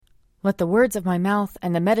Let the words of my mouth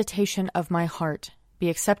and the meditation of my heart be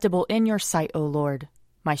acceptable in your sight, O Lord,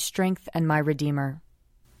 my strength and my Redeemer.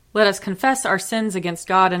 Let us confess our sins against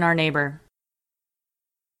God and our neighbor.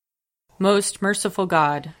 Most merciful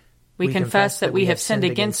God, we confess that we have sinned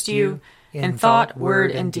against you in thought, word,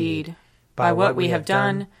 and deed, by what we have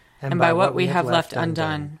done and by what we have left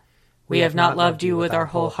undone. We have not loved you with our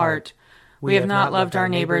whole heart. We have not loved our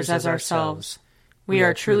neighbors as ourselves. We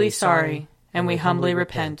are truly sorry, and we humbly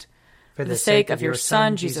repent. For the sake of your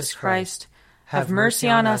Son, Jesus Christ, have mercy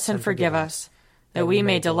on us and forgive us, that we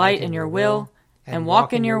may delight in your will and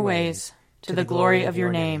walk in your ways, to the glory of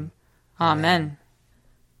your name. Amen.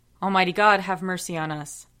 Almighty God, have mercy on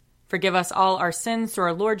us. Forgive us all our sins through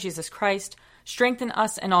our Lord Jesus Christ. Strengthen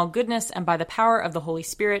us in all goodness, and by the power of the Holy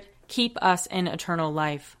Spirit, keep us in eternal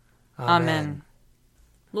life. Amen.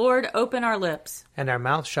 Lord, open our lips, and our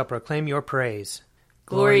mouth shall proclaim your praise.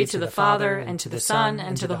 Glory to the Father, and to the Son,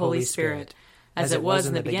 and to the Holy Spirit, as it was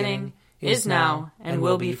in the beginning, is now, and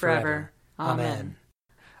will be forever. Amen.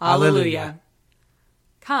 Alleluia.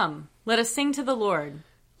 Come, let us sing to the Lord.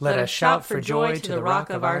 Let us shout for joy to the rock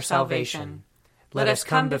of our salvation. Let us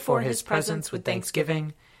come before his presence with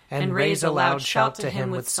thanksgiving, and raise a loud shout to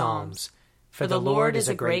him with psalms. For the Lord is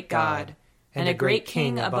a great God, and a great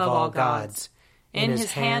King above all gods. In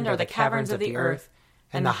his hand are the caverns of the earth,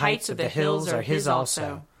 and the heights of the hills are his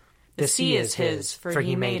also. The sea is his, for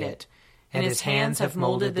he made it, and his hands have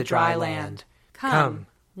molded the dry land. Come,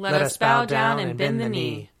 let us bow down and bend the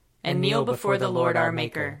knee, and kneel before the Lord our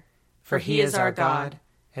Maker. For he is our God,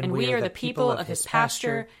 and we are the people of his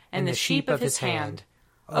pasture and the sheep of his hand.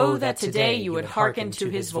 Oh, that today you would hearken to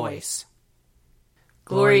his voice.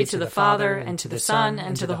 Glory to the Father, and to the Son,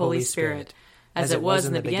 and to the Holy Spirit, as it was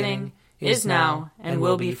in the beginning, is now, and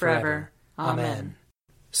will be forever. Amen.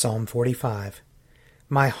 Psalm 45.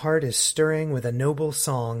 My heart is stirring with a noble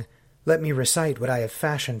song. Let me recite what I have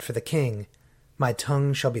fashioned for the King. My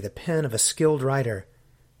tongue shall be the pen of a skilled writer.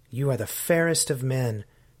 You are the fairest of men.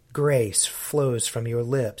 Grace flows from your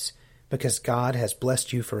lips, because God has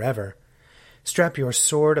blessed you forever. Strap your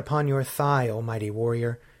sword upon your thigh, O mighty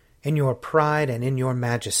warrior, in your pride and in your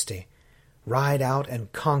majesty. Ride out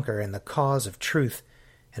and conquer in the cause of truth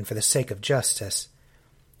and for the sake of justice.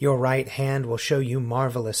 Your right hand will show you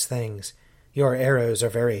marvelous things. Your arrows are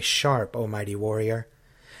very sharp, O mighty warrior.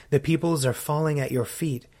 The peoples are falling at your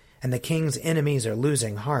feet, and the king's enemies are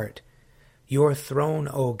losing heart. Your throne,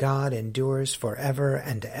 O God, endures forever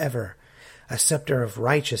and ever. A scepter of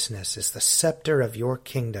righteousness is the scepter of your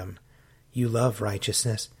kingdom. You love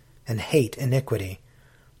righteousness and hate iniquity.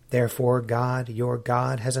 Therefore God, your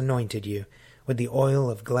God, has anointed you with the oil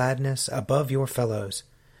of gladness above your fellows.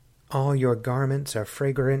 All your garments are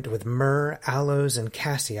fragrant with myrrh, aloes, and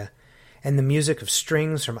cassia, and the music of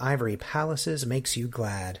strings from ivory palaces makes you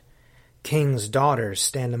glad. Kings' daughters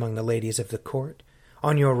stand among the ladies of the court.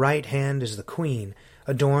 On your right hand is the queen,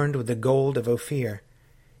 adorned with the gold of Ophir.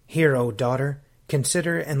 Hear, O daughter,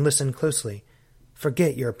 consider and listen closely.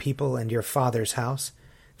 Forget your people and your father's house.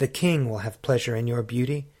 The king will have pleasure in your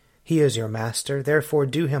beauty. He is your master, therefore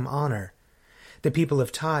do him honor. The people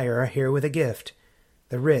of Tyre are here with a gift.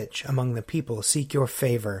 The rich among the people seek your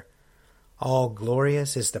favor. All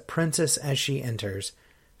glorious is the princess as she enters.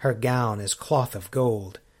 Her gown is cloth of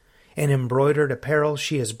gold. In embroidered apparel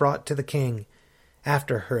she is brought to the king.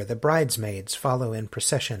 After her the bridesmaids follow in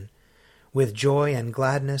procession. With joy and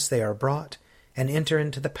gladness they are brought, and enter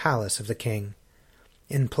into the palace of the king.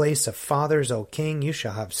 In place of fathers, O king, you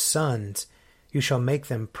shall have sons. You shall make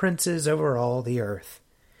them princes over all the earth.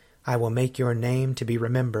 I will make your name to be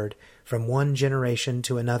remembered from one generation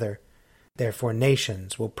to another. Therefore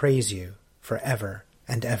nations will praise you forever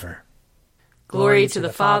and ever. Glory to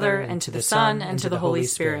the Father, and to the Son, and to the Holy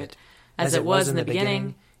Spirit, as it was in the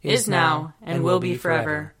beginning, is now, and will be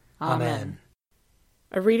forever. Amen.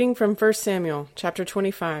 A reading from 1 Samuel, chapter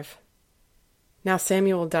 25. Now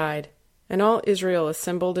Samuel died, and all Israel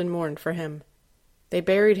assembled and mourned for him. They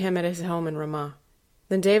buried him at his home in Ramah.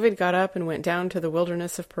 Then David got up and went down to the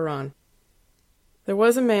wilderness of Paran. There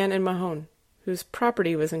was a man in Mahon, whose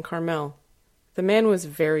property was in Carmel. The man was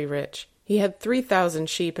very rich. He had 3,000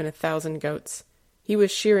 sheep and 1,000 goats. He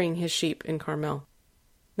was shearing his sheep in Carmel.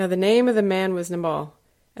 Now the name of the man was Nabal,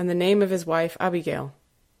 and the name of his wife Abigail.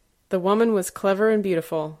 The woman was clever and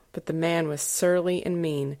beautiful, but the man was surly and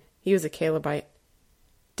mean. He was a Calebite.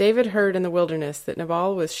 David heard in the wilderness that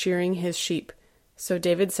Nabal was shearing his sheep. So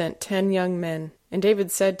David sent 10 young men, and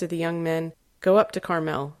David said to the young men, Go up to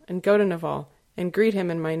Carmel, and go to Nabal, and greet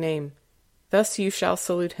him in my name. Thus you shall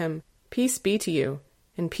salute him, Peace be to you,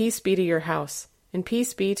 and peace be to your house, and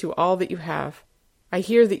peace be to all that you have. I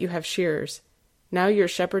hear that you have shearers. Now your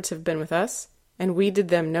shepherds have been with us, and we did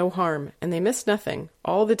them no harm, and they missed nothing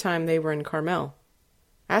all the time they were in Carmel.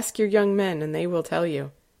 Ask your young men, and they will tell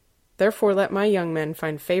you. Therefore let my young men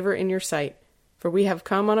find favor in your sight, for we have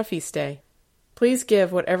come on a feast day. Please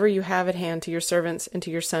give whatever you have at hand to your servants and to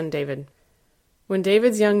your son David." When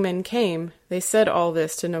David's young men came, they said all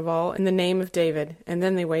this to Nabal in the name of David, and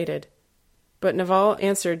then they waited. But Nabal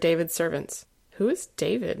answered David's servants, "Who is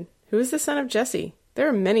David? Who is the son of Jesse? There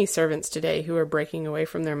are many servants today who are breaking away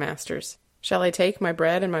from their masters. Shall I take my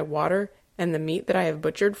bread and my water, and the meat that I have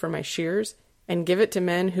butchered for my shears, and give it to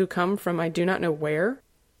men who come from I do not know where?"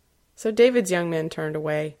 So David's young men turned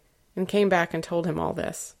away, and came back and told him all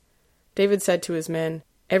this. David said to his men,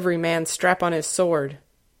 "Every man strap on his sword."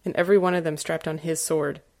 And every one of them strapped on his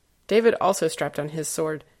sword. David also strapped on his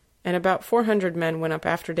sword, and about 400 men went up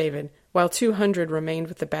after David, while 200 remained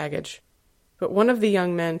with the baggage. But one of the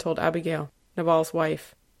young men told Abigail, Nabal's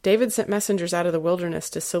wife, "David sent messengers out of the wilderness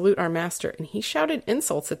to salute our master, and he shouted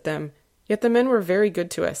insults at them. Yet the men were very good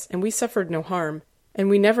to us, and we suffered no harm, and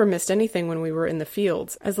we never missed anything when we were in the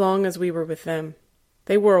fields, as long as we were with them.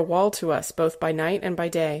 They were a wall to us, both by night and by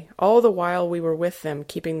day, all the while we were with them,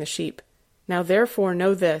 keeping the sheep. Now therefore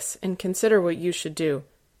know this, and consider what you should do.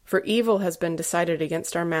 For evil has been decided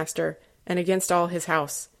against our master, and against all his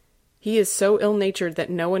house. He is so ill-natured that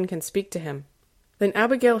no one can speak to him." Then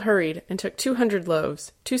Abigail hurried, and took 200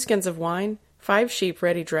 loaves, 2 skins of wine, 5 sheep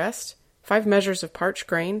ready dressed, 5 measures of parched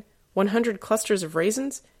grain, 100 clusters of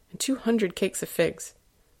raisins, and 200 cakes of figs.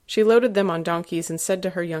 She loaded them on donkeys, and said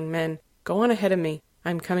to her young men, "Go on ahead of me, I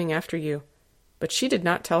am coming after you." But she did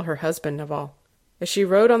not tell her husband Nabal. As she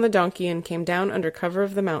rode on the donkey and came down under cover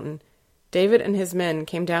of the mountain, David and his men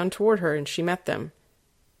came down toward her, and she met them.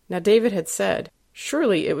 Now David had said,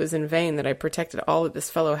 "Surely it was in vain that I protected all that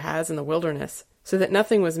this fellow has in the wilderness, so that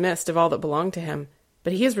nothing was missed of all that belonged to him.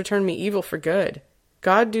 But he has returned me evil for good.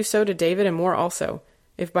 God do so to David and more also,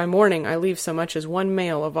 if by morning I leave so much as one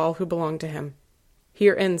male of all who belong to him."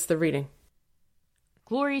 Here ends the reading.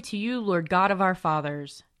 Glory to you, Lord God of our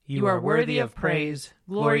fathers. You are worthy of praise.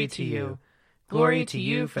 Glory to you. Glory to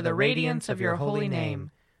you for the radiance of your holy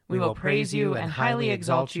name. We will praise you and highly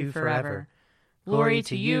exalt you forever. Glory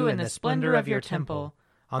to you in the splendor of your temple.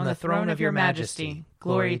 On the throne of your majesty,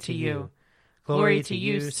 glory to you. Glory to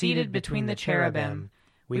you seated between the cherubim.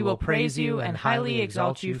 We will praise you and highly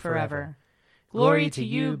exalt you forever. Glory to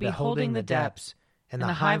you beholding the depths. In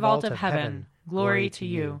the high vault of heaven, glory to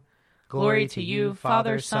you. Glory to you,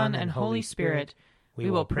 Father, Son, and Holy Spirit. We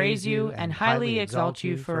will praise you and highly exalt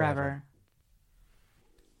you forever.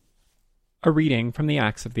 A reading from the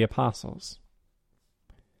Acts of the Apostles.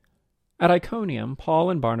 At Iconium, Paul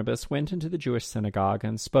and Barnabas went into the Jewish synagogue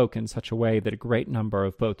and spoke in such a way that a great number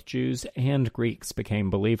of both Jews and Greeks became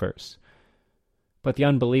believers. But the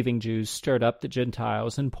unbelieving Jews stirred up the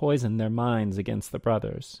Gentiles and poisoned their minds against the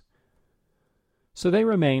brothers. So they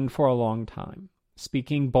remained for a long time,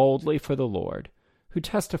 speaking boldly for the Lord, who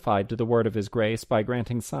testified to the word of his grace by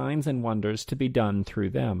granting signs and wonders to be done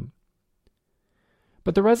through them.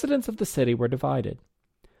 But the residents of the city were divided.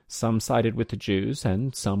 Some sided with the Jews,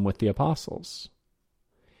 and some with the apostles.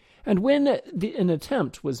 And when an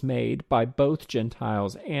attempt was made by both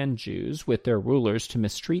Gentiles and Jews with their rulers to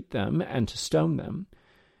mistreat them and to stone them,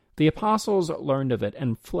 the apostles learned of it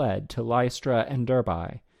and fled to Lystra and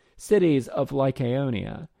Derbe, cities of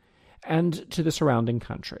Lycaonia, and to the surrounding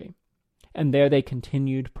country. And there they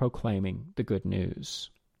continued proclaiming the good news.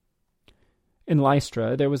 In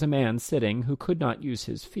Lystra there was a man sitting who could not use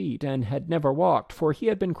his feet, and had never walked, for he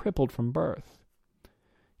had been crippled from birth.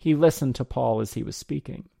 He listened to Paul as he was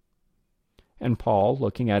speaking. And Paul,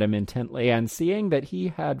 looking at him intently, and seeing that he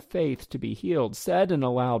had faith to be healed, said in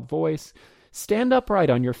a loud voice, "Stand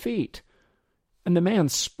upright on your feet." And the man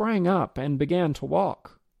sprang up and began to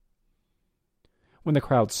walk. When the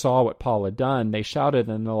crowd saw what Paul had done, they shouted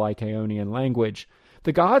in the Lycaonian language,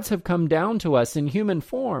 "The gods have come down to us in human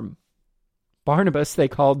form." Barnabas they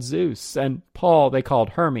called Zeus, and Paul they called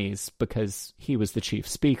Hermes, because he was the chief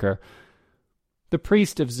speaker. The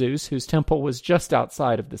priest of Zeus, whose temple was just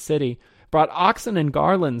outside of the city, brought oxen and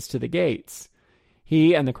garlands to the gates.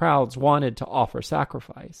 He and the crowds wanted to offer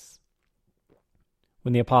sacrifice.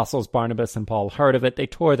 When the apostles Barnabas and Paul heard of it, they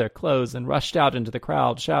tore their clothes and rushed out into the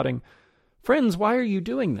crowd, shouting, "Friends, why are you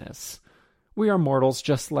doing this? We are mortals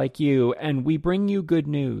just like you, and we bring you good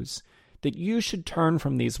news, that you should turn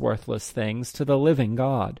from these worthless things to the living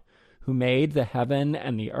God, who made the heaven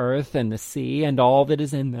and the earth and the sea and all that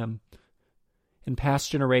is in them. In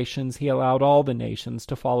past generations he allowed all the nations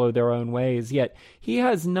to follow their own ways, yet he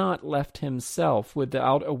has not left himself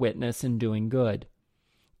without a witness in doing good,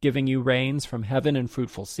 giving you rains from heaven and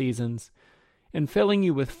fruitful seasons, and filling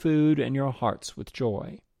you with food and your hearts with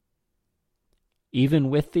joy." Even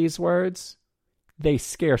with these words, they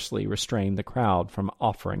scarcely restrained the crowd from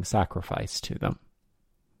offering sacrifice to them.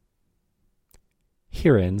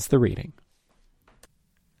 Here ends the reading.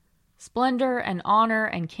 Splendor and honor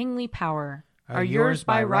and kingly power are yours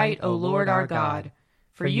by right, O Lord our God,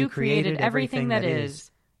 for you created everything that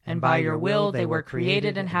is, and by your will they were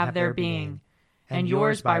created and have their being. And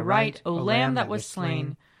yours by right, O Lamb that was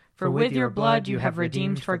slain, for with your blood you have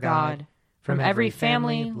redeemed for God, from every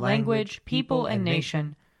family, language, people, and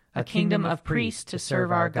nation, a kingdom of priests to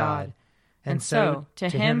serve our God. And so, to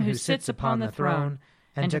him who sits upon the throne,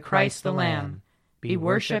 and to Christ the Lamb, be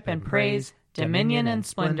worship and praise, dominion and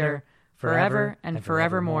splendor, forever and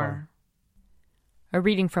forevermore. A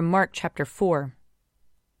reading from Mark chapter 4.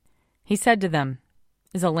 He said to them,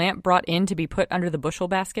 "Is a lamp brought in to be put under the bushel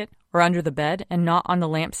basket, or under the bed, and not on the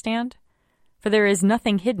lampstand? For there is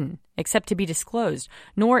nothing hidden, except to be disclosed,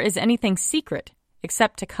 nor is anything secret,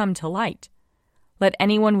 except to come to light. Let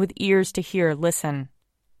anyone with ears to hear listen."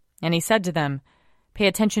 And he said to them, "Pay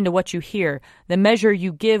attention to what you hear. The measure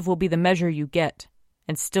you give will be the measure you get,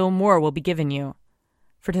 and still more will be given you.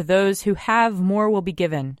 For to those who have more will be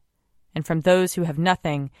given, and from those who have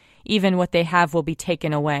nothing, even what they have will be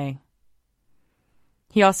taken away."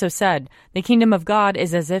 He also said, "The kingdom of God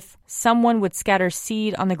is as if someone would scatter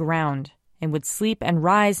seed on the ground, and would sleep and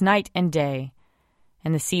rise night and day.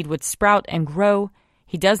 And the seed would sprout and grow,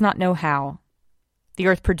 he does not know how. The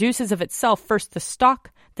earth produces of itself first the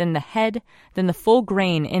stalk, then the head, then the full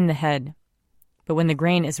grain in the head. But when the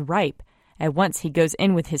grain is ripe, at once he goes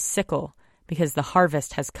in with his sickle, because the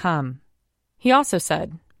harvest has come." He also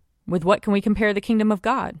said, "With what can we compare the kingdom of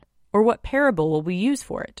God? Or what parable will we use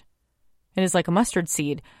for it? It is like a mustard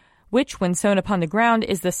seed, which, when sown upon the ground,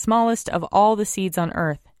 is the smallest of all the seeds on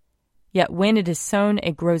earth. Yet when it is sown,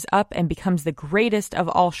 it grows up and becomes the greatest of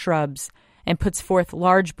all shrubs, and puts forth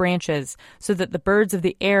large branches, so that the birds of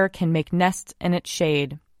the air can make nests in its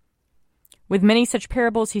shade." With many such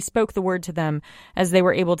parables he spoke the word to them, as they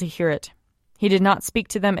were able to hear it. He did not speak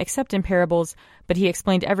to them except in parables, but he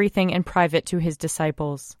explained everything in private to his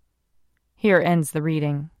disciples. Here ends the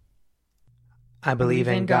reading. I believe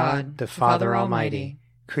in God, the Father Almighty,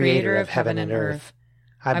 creator of heaven and earth.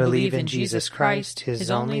 I believe in Jesus Christ,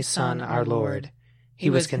 his only Son, our Lord. He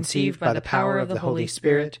was conceived by the power of the Holy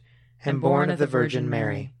Spirit, and born of the Virgin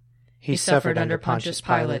Mary. He suffered under Pontius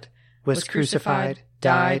Pilate, was crucified,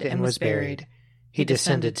 died, and was buried. He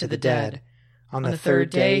descended to the dead. On the third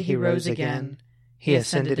day he rose again. He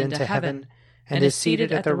ascended into heaven, and is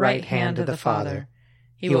seated at the right hand of the Father.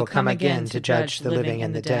 He will come again to judge the living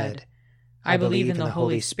and the dead. I believe in the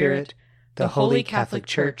Holy Spirit, the Holy Catholic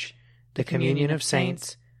Church, the communion of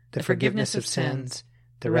saints, the forgiveness of sins,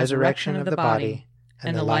 the resurrection of the body,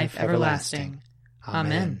 and the life everlasting.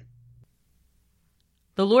 Amen.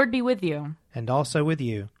 The Lord be with you. And also with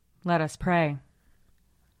you. Let us pray.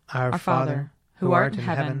 Our Father, who art in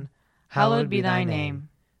heaven, hallowed be thy name.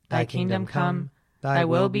 Thy kingdom come, thy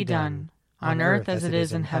will be done, on earth as it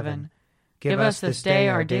is in heaven. Give us this day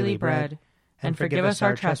our daily bread, and forgive us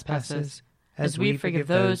our trespasses, as we forgive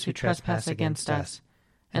those who trespass against us.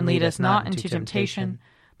 And lead us not into temptation,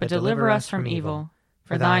 but deliver us from evil.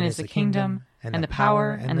 For thine is the kingdom, and the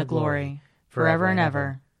power, and the glory, forever and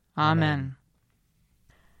ever. Amen.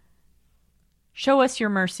 Show us your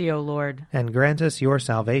mercy, O Lord. And grant us your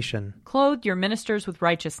salvation. Clothe your ministers with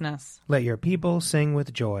righteousness. Let your people sing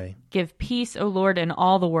with joy. Give peace, O Lord, in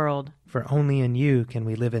all the world. For only in you can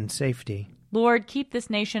we live in safety. Lord, keep this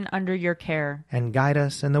nation under your care. And guide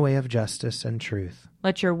us in the way of justice and truth.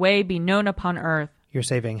 Let your way be known upon earth. Your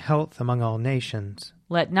saving health among all nations.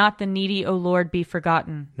 Let not the needy, O Lord, be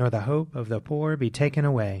forgotten. Nor the hope of the poor be taken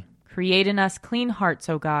away. Create in us clean hearts,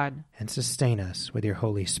 O God. And sustain us with your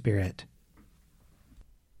Holy Spirit.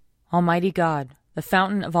 Almighty God, the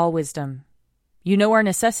fountain of all wisdom, you know our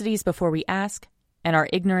necessities before we ask, and our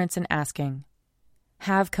ignorance in asking.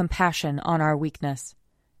 Have compassion on our weakness,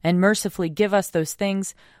 and mercifully give us those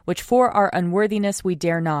things which for our unworthiness we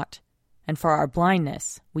dare not, and for our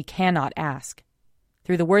blindness we cannot ask.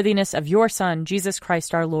 Through the worthiness of your Son, Jesus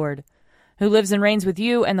Christ our Lord, who lives and reigns with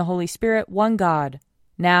you and the Holy Spirit, one God,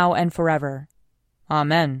 now and forever.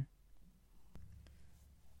 Amen.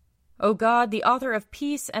 O God, the author of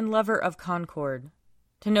peace and lover of concord,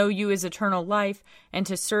 to know you is eternal life, and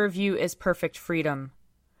to serve you is perfect freedom.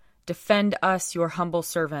 Defend us, your humble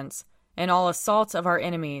servants, in all assaults of our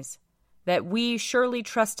enemies, that we, surely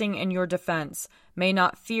trusting in your defense, may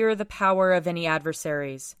not fear the power of any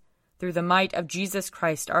adversaries, through the might of Jesus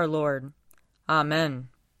Christ our Lord. Amen.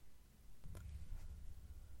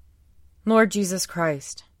 Lord Jesus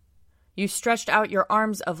Christ, You stretched out your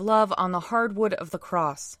arms of love on the hard wood of the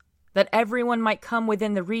cross, that everyone might come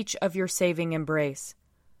within the reach of your saving embrace.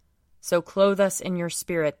 So clothe us in your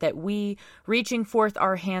Spirit, that we, reaching forth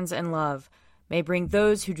our hands in love, may bring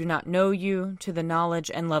those who do not know you to the knowledge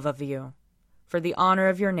and love of you. For the honor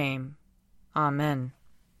of your name. Amen.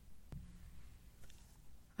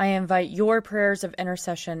 I invite your prayers of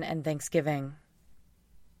intercession and thanksgiving.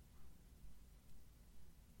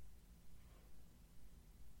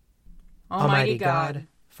 Almighty God,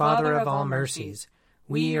 Father of all mercies,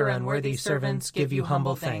 we, your unworthy servants, give you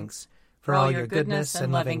humble thanks for all your goodness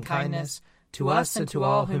and loving kindness to us and to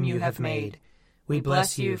all whom you have made. We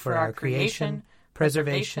bless you for our creation,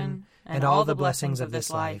 preservation, and all the blessings of this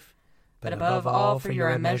life, but above all for your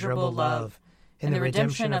immeasurable love in the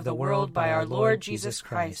redemption of the world by our Lord Jesus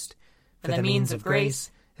Christ, for the means of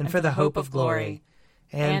grace and for the hope of glory.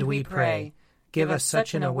 And we pray, give us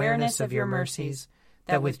such an awareness of your mercies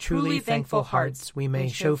that with truly thankful hearts we may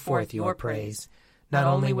show forth your praise, not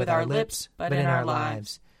only with our lips, but in our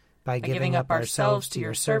lives, by giving up ourselves to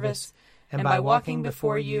your service, and by walking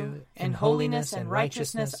before you in holiness and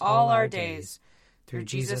righteousness all our days, through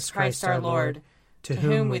Jesus Christ our Lord, to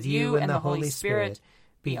whom with you and the Holy Spirit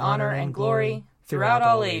be honor and glory throughout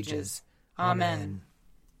all ages. Amen.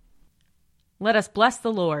 Let us bless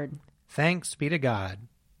the Lord. Thanks be to God.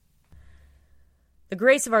 The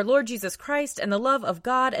grace of our Lord Jesus Christ and the love of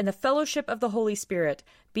God and the fellowship of the Holy Spirit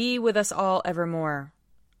be with us all evermore.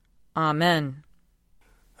 Amen.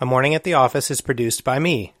 A Morning at the Office is produced by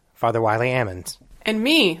me, Father Wiley Ammons. And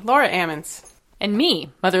me, Laura Ammons. And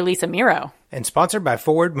me, Mother Lisa Meirow. And sponsored by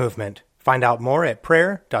Forward Movement. Find out more at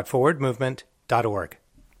prayer.forwardmovement.org.